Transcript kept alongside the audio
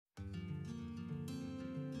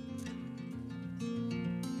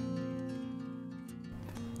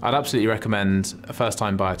I'd absolutely recommend a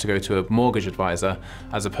first-time buyer to go to a mortgage advisor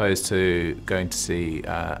as opposed to going to see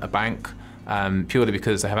a bank, purely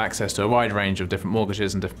because they have access to a wide range of different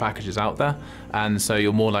mortgages and different packages out there, and so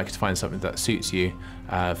you're more likely to find something that suits you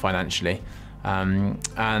financially.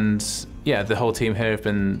 And yeah, the whole team here have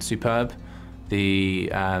been superb.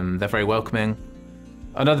 They're very welcoming.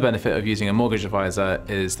 Another benefit of using a mortgage advisor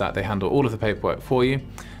is that they handle all of the paperwork for you,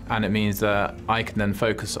 and it means that I can then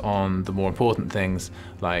focus on the more important things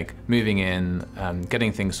like moving in,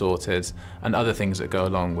 getting things sorted, and other things that go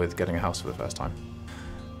along with getting a house for the first time.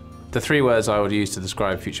 The three words I would use to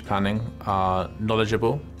describe future planning are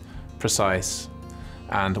knowledgeable, precise,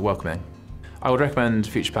 and welcoming. I would recommend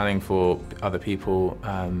future planning for other people,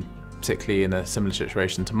 particularly in a similar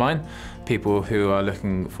situation to mine, people who are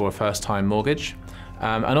looking for a first-time mortgage,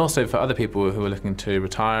 and also for other people who are looking to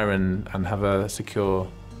retire and have a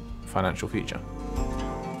secure financial future.